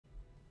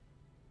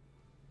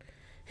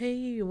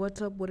Hey,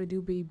 what's up? What it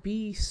do,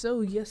 baby?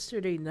 So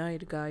yesterday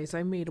night, guys,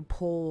 I made a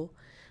poll,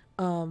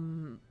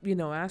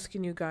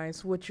 asking you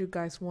guys what you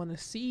guys want to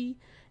see,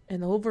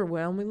 and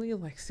overwhelmingly,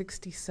 like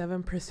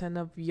 67%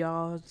 of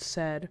y'all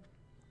said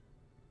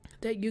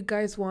that you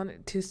guys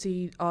wanted to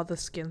see all the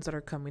skins that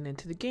are coming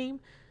into the game.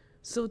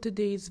 So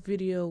today's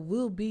video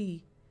will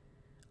be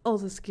all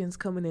the skins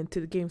coming into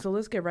the game. So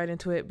let's get right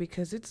into it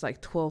because it's like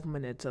 12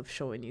 minutes of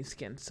showing you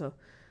skins. So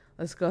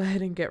let's go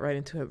ahead and get right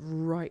into it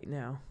right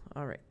now.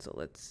 Alright, so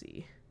let's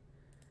see.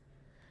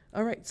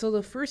 Alright, so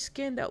the first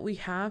skin that we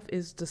have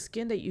is the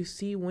skin that you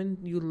see when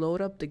you load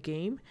up the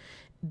game.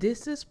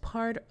 This is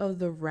part of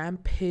the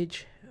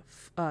Rampage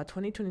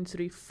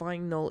 2023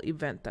 final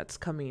event that's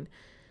coming.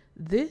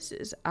 This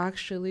is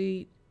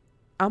actually,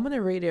 I'm going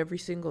to rate every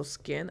single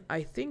skin.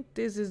 I think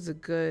this is a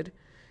good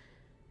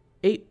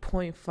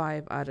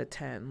 8.5 out of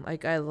 10.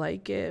 Like, I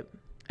like it.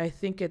 I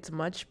think it's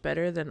much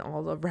better than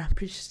all the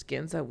Rampage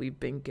skins that we've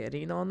been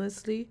getting,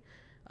 honestly.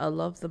 I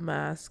love the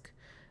mask.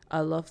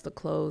 I love the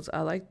clothes.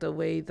 I like the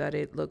way that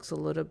it looks a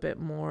little bit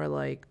more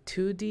like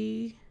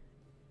 2D,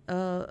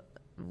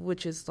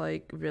 which is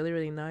like really,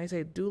 really nice.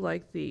 I do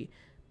like the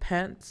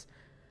pants.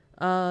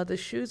 The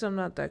shoes I'm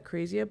not that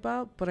crazy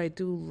about, but I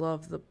do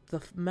love the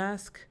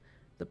mask,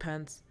 the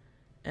pants,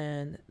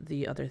 and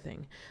the other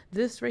thing.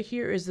 This right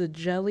here is the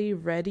Jelly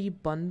Ready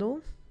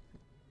bundle.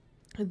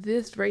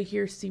 This right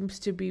here seems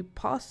to be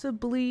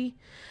possibly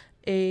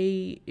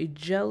a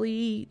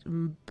jelly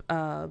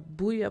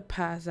booyah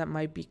pass that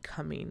might be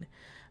coming,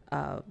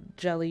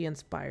 jelly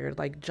inspired,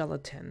 like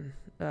gelatin,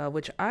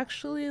 which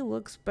actually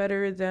looks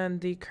better than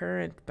the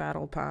current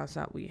battle pass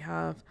that we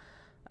have.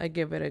 I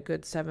give it a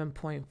good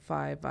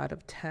 7.5 out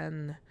of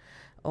 10.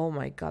 Oh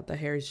my god, the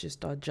hair is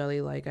just all jelly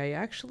like. I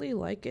actually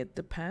like it.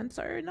 The pants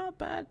are not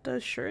bad,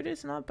 the shirt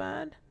is not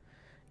bad,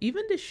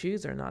 even the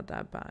shoes are not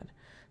that bad.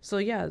 So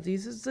yeah,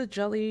 this is the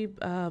jelly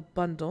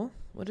bundle.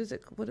 What is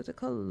it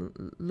called?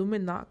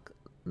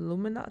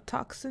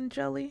 Luminotoxin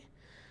jelly.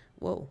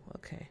 Whoa,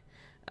 okay.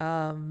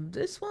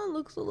 This one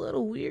looks a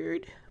little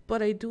weird,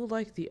 but I do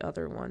like the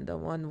other one, the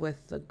one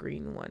with the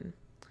green one.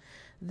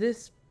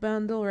 This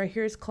bundle right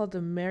here is called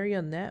the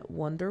Marionette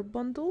Wonder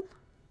Bundle.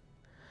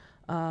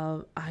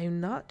 I'm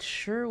not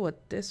sure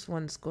what this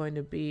one's going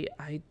to be.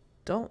 I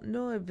don't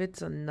know if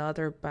it's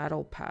another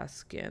battle pass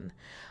skin.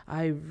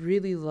 I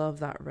really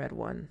love that red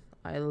one.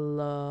 I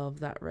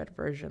love that red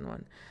version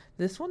one.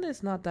 This one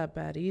is not that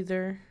bad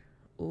either.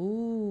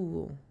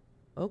 Ooh,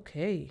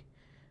 okay.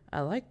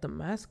 I like the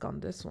mask on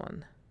this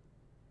one.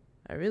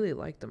 I really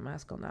like the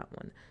mask on that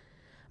one.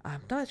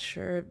 I'm not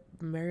sure.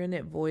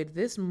 Marionette Void.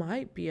 This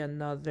might be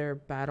another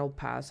battle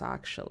pass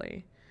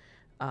actually.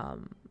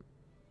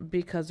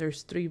 Because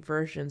there's 3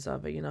 versions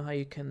of it. You know how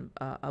you can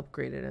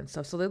upgrade it and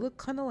stuff. So they look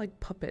kind of like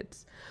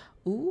puppets.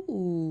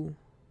 Ooh,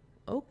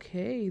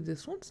 okay.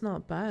 This one's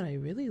not bad. I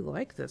really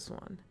like this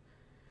one.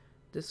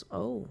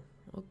 Oh,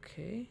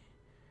 okay.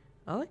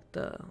 I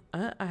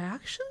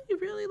actually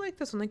really like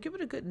this one. I give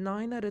it a good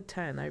 9 out of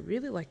 10. I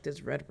really like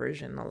this red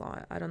version a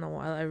lot. I don't know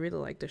why. I really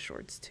like the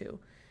shorts too.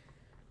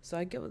 So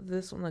I give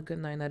this one a good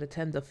 9 out of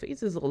 10. The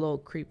face is a little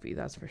creepy,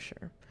 that's for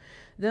sure.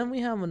 Then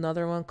we have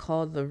another one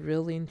called the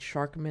Reeling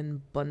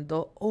Sharkman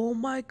Bundle. Oh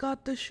my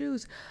god, the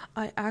shoes.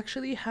 I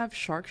actually have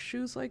shark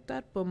shoes like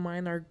that, but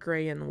mine are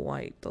gray and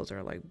white. Those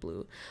are like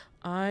blue.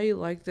 I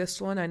like this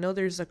one. I know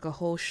there's like a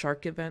whole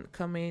shark event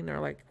coming, or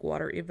like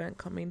water event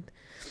coming,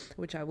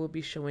 which I will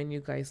be showing you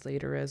guys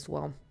later as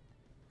well.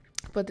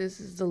 But this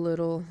is the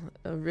little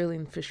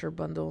Reeling Fisher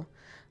Bundle.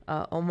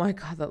 Oh my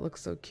god, that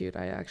looks so cute.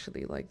 I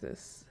actually like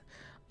this.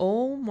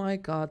 Oh my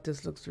god,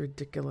 this looks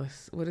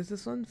ridiculous. What is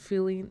this one?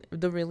 Feeling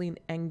the Reeling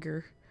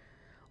Anger.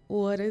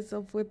 What is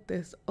up with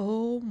this?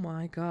 Oh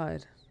my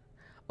god.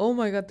 Oh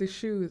my god, the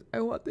shoes.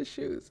 I want the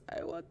shoes.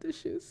 I want the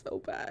shoes so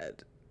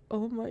bad.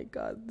 Oh my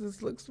god,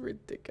 this looks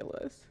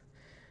ridiculous.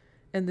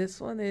 And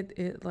this one,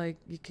 it like,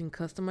 you can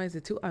customize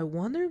it too. I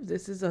wonder if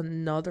this is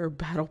another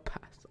battle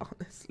pass,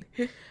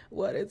 honestly.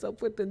 What is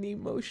up with the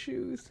Nemo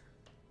shoes?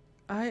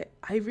 I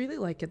really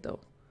like it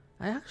though.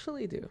 I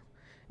actually do.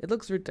 It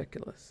looks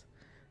ridiculous.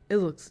 It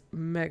looks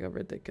mega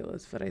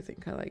ridiculous, but I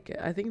think I like it.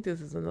 I think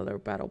this is another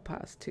battle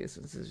pass too,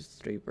 since there's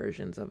 3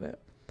 versions of it.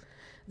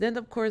 Then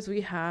of course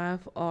we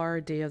have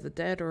our Day of the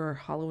Dead or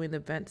Halloween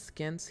event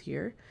skins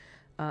here.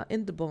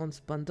 In the Bones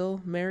bundle.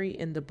 Mary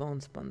in the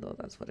Bones bundle,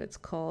 that's what it's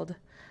called.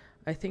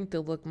 I think they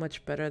look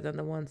much better than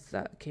the ones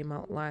that came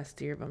out last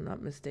year, if I'm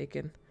not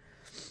mistaken.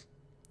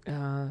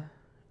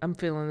 I'm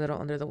feeling a little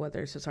under the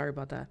weather, so sorry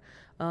about that.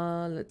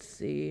 Let's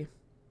see.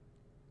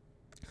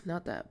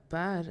 Not that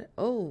bad.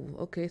 Oh,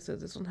 okay, so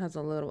this one has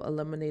a little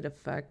eliminate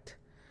effect.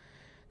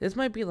 This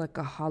might be like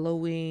a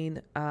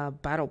Halloween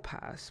battle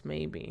pass,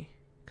 maybe,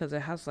 because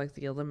it has like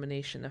the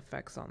elimination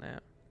effects on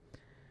it,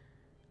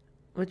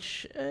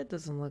 which it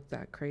doesn't look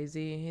that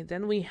crazy.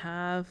 Then we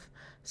have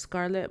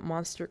Scarlet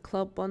Monster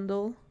Club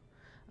bundle.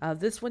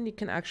 This one you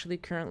can actually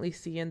currently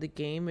see in the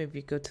game. If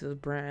you go to the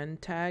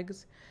brand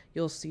tags,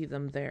 you'll see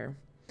them there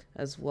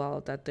as well,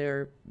 that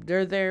they're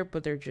there,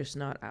 but they're just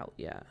not out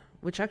yet.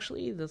 Which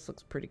actually, this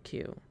looks pretty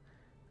cute.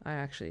 I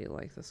actually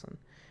like this one.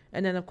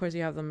 And then, of course,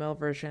 you have the male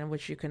version,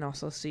 which you can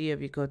also see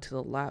if you go to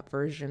the lap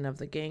version of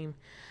the game.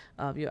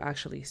 You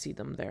actually see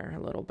them there a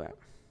little bit.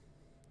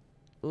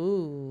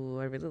 Ooh,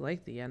 I really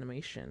like the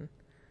animation.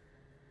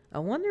 I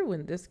wonder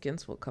when this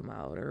skins will come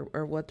out,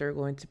 or what they're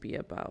going to be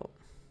about.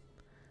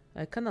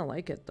 I kind of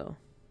like it, though.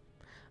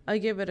 I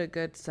give it a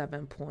good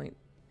 7.5.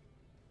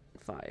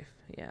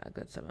 Yeah, a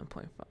good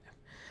 7.5.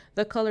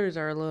 The colors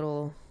are a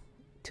little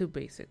too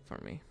basic for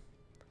me.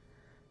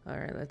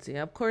 Alright, let's see.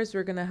 Of course,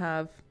 we're going to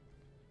have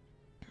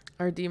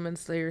our Demon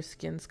Slayer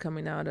skins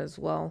coming out as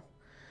well.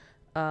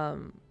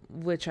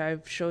 Which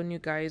I've shown you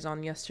guys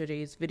on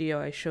yesterday's video.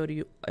 I showed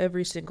you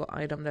every single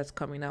item that's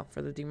coming out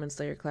for the Demon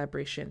Slayer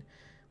collaboration,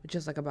 which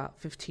is like about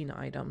 15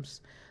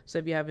 items. So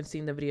if you haven't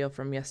seen the video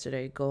from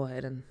yesterday, go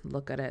ahead and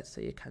look at it so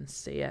you can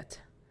see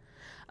it.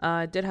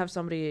 I did have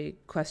somebody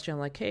question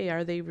like, hey,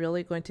 are they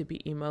really going to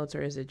be emotes,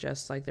 or is it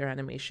just like their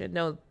animation?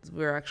 No,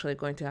 we're actually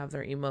going to have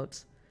their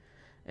emotes.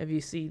 If you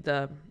see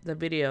the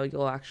video,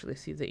 you'll actually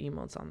see the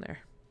emotes on there.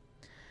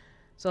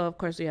 So of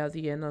course we have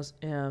the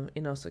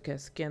Inosuke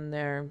skin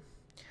there.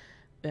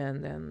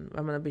 And then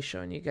I'm going to be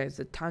showing you guys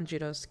the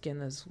Tanjiro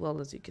skin, as well,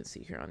 as you can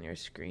see here on your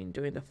screen,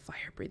 doing the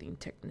fire breathing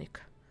technique.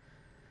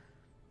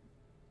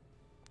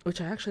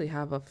 Which I actually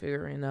have a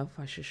figurine of.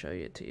 I should show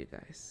it to you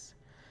guys.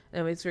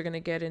 Anyways, we're going to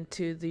get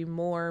into the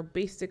more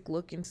basic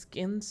looking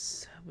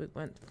skins. We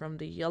went from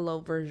the yellow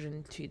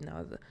version to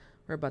now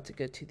we're about to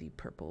go to the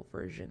purple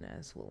version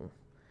as well.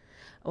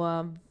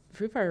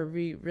 Free Fire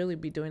really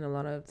be doing a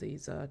lot of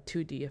these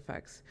 2D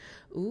effects.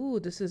 Ooh,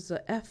 this is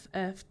the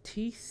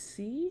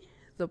FFTC,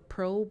 the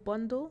Pro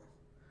bundle.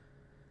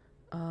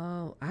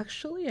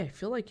 Actually, I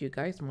feel like you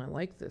guys might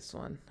like this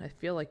one. I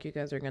feel like you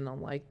guys are gonna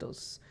like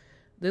those.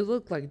 They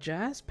look like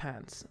jazz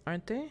pants,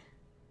 aren't they?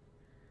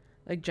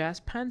 Like jazz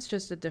pants,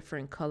 just a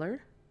different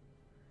color.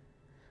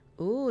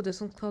 Ooh,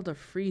 this one's called the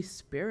Free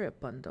Spirit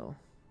bundle.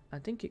 I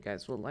think you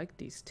guys will like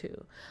these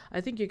too. I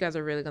think you guys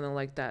are really gonna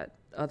like that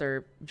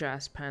other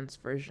jazz pants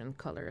version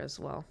color as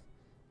well.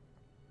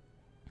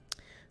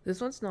 This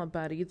one's not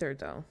bad either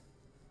though.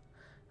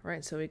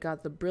 Right, so we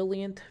got the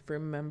Brilliant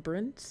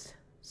Remembrance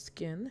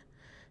skin,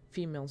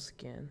 female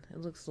skin. It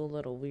looks a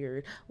little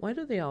weird. Why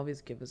do they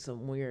always give us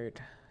some weird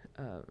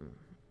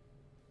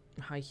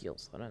high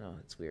heels? I don't know,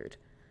 it's weird.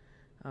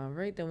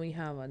 Alright, then we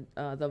have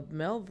the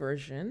male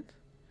version.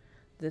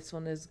 This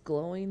one is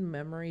Glowing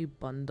Memory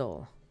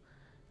Bundle.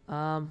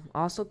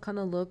 Also kind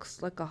of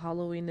looks like a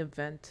Halloween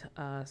event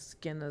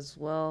skin as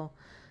well.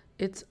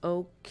 It's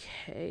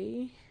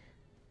okay.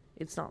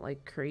 It's not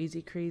like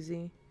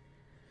crazy.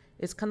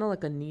 It's kind of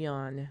like a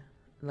neon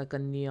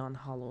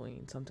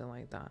Halloween, something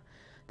like that.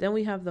 Then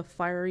we have the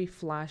Fiery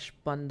Flash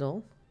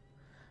bundle.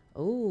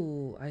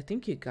 Oh, I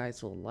think you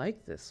guys will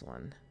like this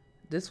one.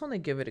 This one I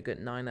give it a good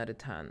 9 out of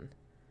 10.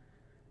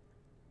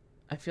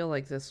 I feel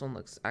like this one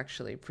looks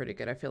actually pretty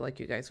good. I feel like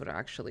you guys would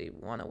actually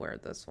want to wear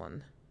this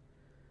one.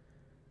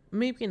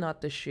 Maybe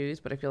not the shoes,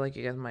 but I feel like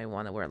you guys might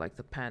want to wear like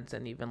the pants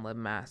and even the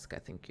mask. I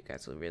think you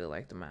guys would really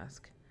like the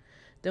mask.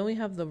 Then we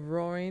have the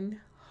Roaring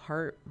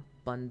Heart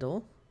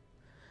bundle.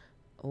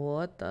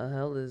 What the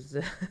hell is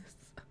this?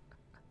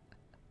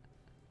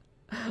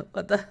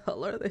 What the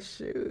hell are the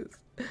shoes?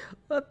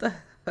 What the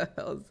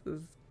hell is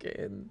this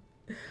skin?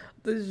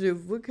 The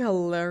shoes look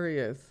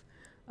hilarious.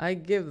 I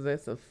give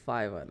this a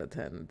 5 out of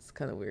 10. It's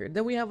kind of weird.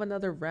 Then we have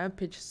another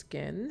Rampage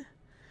skin.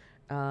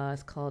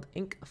 It's called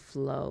Ink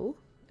Flow.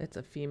 It's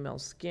a female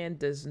skin.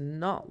 Does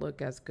not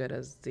look as good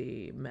as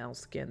the male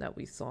skin that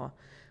we saw,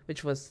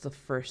 which was the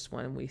first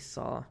one we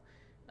saw.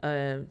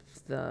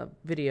 The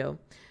video.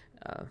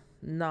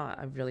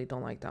 I really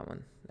don't like that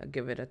one. I'll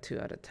give it a 2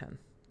 out of 10.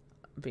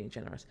 I'm being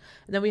generous.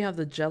 And then we have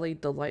the Jelly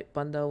Delight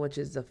bundle, which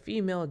is the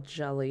female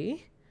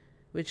jelly,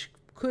 which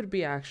could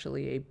be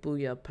actually a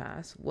Booyah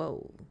Pass.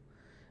 Whoa.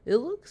 It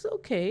looks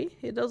okay.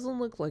 It doesn't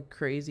look like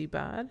crazy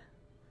bad.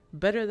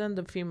 Better than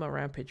the female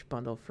Rampage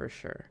bundle for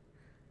sure.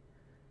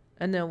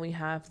 And then we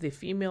have the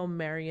female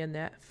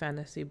Marionette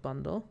Fantasy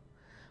bundle,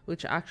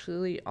 which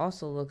actually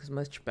also looks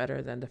much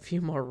better than the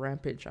female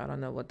Rampage. I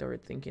don't know what they were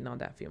thinking on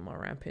that female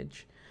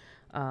Rampage.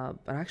 But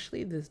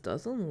actually this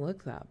doesn't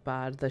look that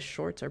bad. The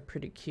shorts are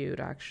pretty cute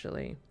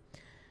actually.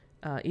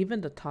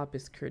 Even the top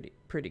is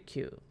pretty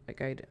cute.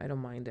 Like I don't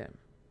mind it.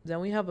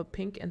 Then we have a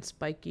Pink and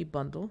Spiky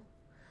bundle.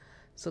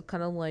 So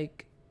kind of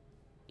like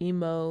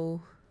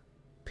emo,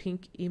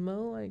 pink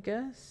emo, I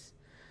guess.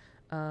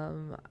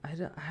 I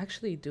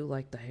actually do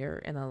like the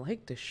hair, and I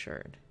like the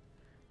shirt.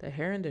 The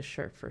hair and the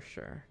shirt for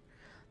sure.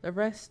 The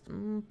rest,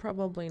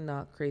 probably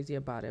not crazy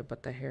about it,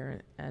 but the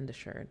hair and the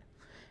shirt.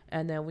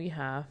 And then we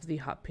have the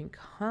Hot Pink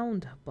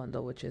Hound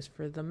bundle, which is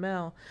for the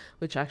male,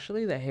 which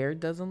actually the hair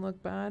doesn't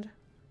look bad.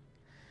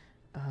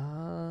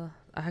 I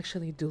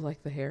actually do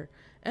like the hair.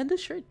 And the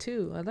shirt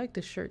too. I like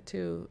the shirt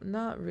too.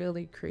 Not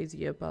really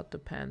crazy about the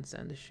pants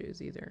and the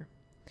shoes either.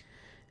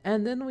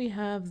 And then we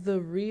have the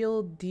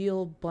Real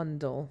Deal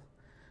bundle,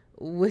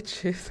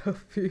 which is a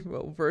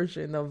female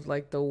version of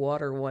like the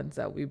water ones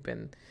that we've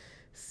been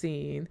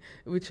scene,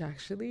 which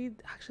actually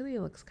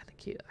it looks kind of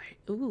cute.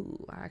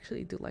 Ooh, I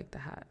actually do like the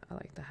hat. I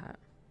like the hat.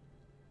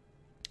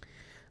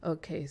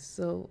 Okay,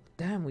 so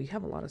damn, we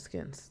have a lot of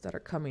skins that are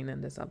coming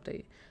in this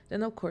update.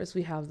 Then of course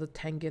we have the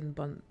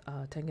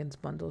Tengen's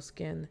bundle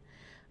skin,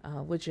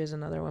 which is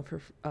another one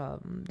for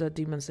the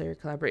Demon Slayer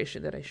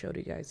collaboration that I showed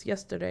you guys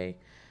yesterday.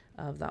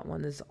 That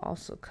one is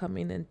also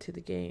coming into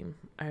the game.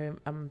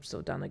 I'm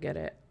so down to get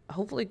it.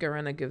 Hopefully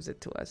Garena gives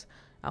it to us.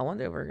 I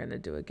wonder if we're gonna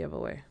do a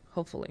giveaway.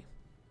 Hopefully.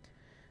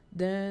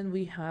 Then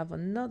we have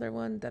another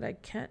one that I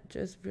can't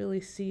just really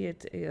see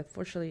it.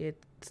 Unfortunately,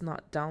 it's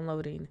not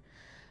downloading.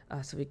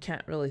 So we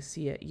can't really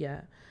see it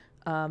yet.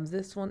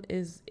 This one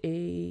is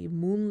a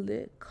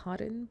moonlit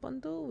cotton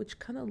bundle, which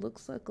kind of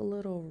looks like a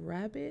little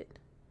rabbit,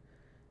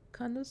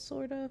 kind of,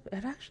 sort of.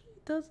 It actually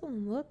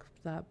doesn't look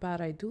that bad.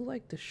 I do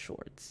like the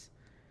shorts,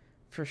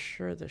 for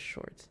sure, the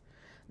shorts.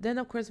 Then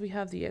of course we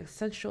have the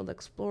Essential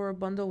Explorer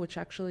bundle, which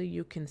actually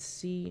you can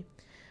see.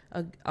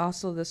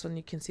 Also this one,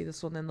 you can see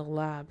this one in the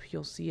lab.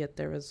 You'll see it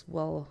there as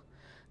well.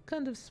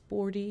 Kind of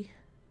sporty.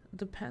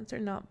 The pants are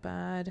not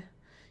bad.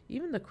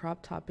 Even the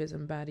crop top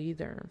isn't bad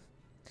either.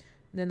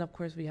 Then of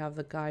course we have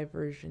the guy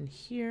version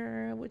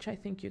here, which I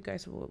think you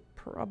guys will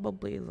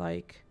probably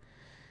like.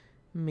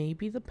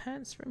 Maybe the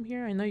pants from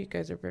here. I know you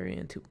guys are very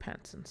into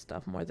pants and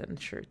stuff more than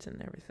shirts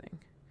and everything.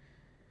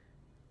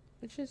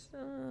 Which is,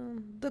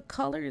 the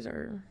colors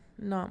are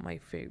not my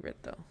favorite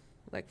though.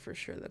 Like for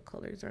sure the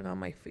colors are not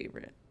my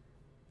favorite.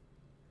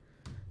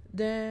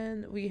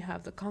 Then we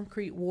have the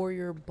Concrete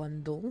Warrior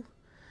bundle.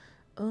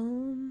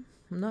 I'm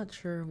not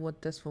sure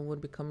what this one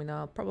would be coming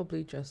out.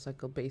 Probably just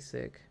like a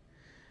basic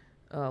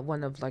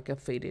one of like a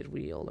faded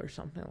wheel or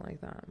something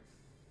like that.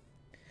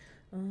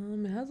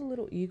 It has a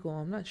little eagle.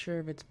 I'm not sure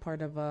if it's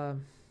part of a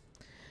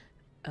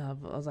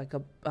like a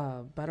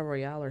battle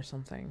royale or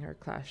something, or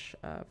Clash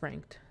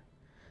ranked.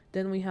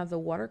 Then we have the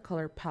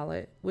watercolor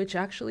palette, which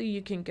actually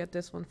you can get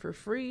this one for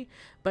free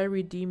by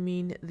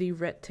redeeming the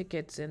red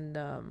tickets in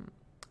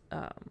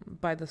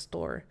by the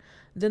store.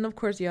 Then of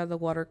course you have the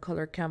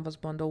watercolor canvas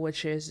bundle,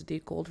 which is the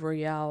gold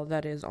royale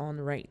that is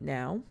on right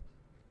now,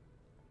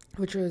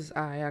 which was,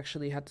 I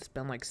actually had to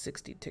spend like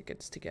 60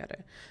 tickets to get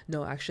it.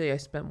 No, actually I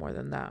spent more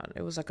than that.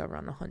 It was like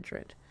around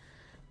 100.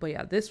 But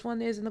yeah, this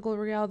one is in the gold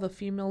royale. The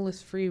female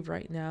is free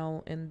right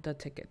now in the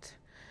ticket.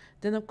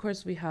 Then of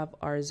course we have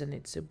our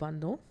Zenitsu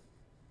bundle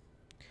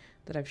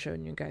that I've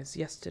shown you guys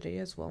yesterday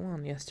as well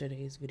on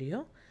yesterday's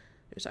video.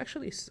 There's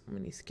actually so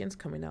many skins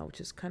coming out,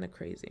 which is kind of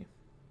crazy.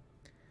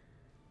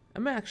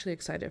 I'm actually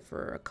excited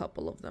for a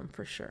couple of them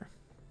for sure.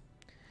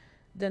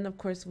 Then of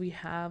course we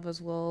have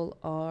as well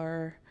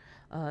our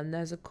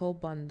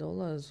Nezuko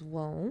bundle as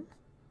well.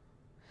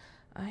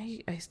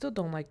 I still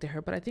don't like the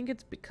hair, but I think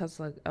it's because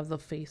like of the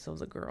face of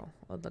the girl,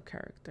 of the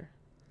character.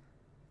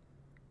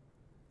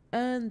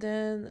 And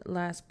then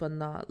last but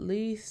not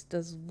least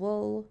as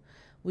well,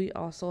 we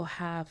also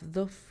have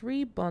the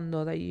free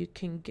bundle that you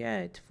can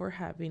get for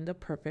having the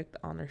perfect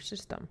honor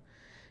system.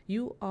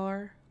 You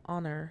are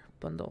honor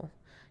bundle.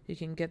 You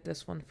can get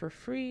this one for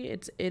free.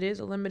 It is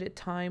a limited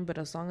time, but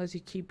as long as you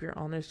keep your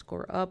honor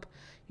score up,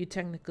 you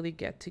technically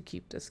get to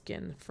keep the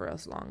skin for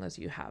as long as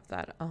you have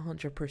that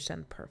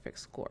 100% perfect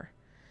score.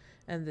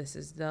 And this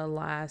is the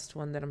last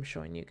one that I'm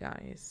showing you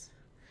guys.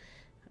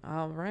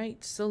 All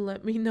right, so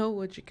let me know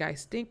what you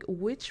guys think.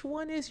 Which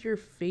one is your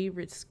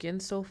favorite skin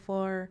so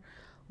far?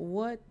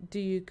 What do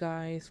you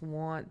guys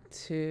want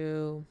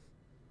to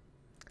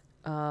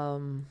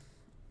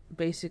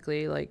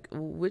basically, like,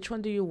 which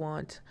one do you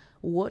want?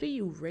 What do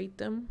you rate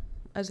them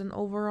as an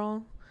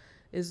overall?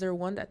 Is there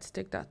one that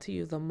sticked out to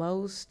you the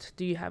most?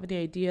 Do you have any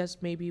ideas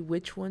maybe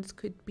which ones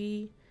could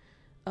be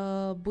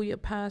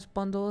Booyah Pass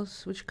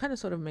bundles, which kind of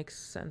sort of makes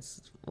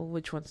sense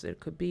which ones it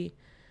could be?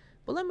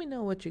 But let me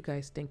know what you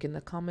guys think in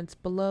the comments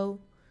below.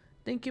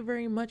 Thank you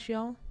very much,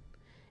 y'all,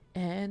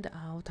 and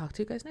I'll talk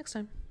to you guys next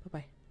time. Bye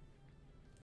bye.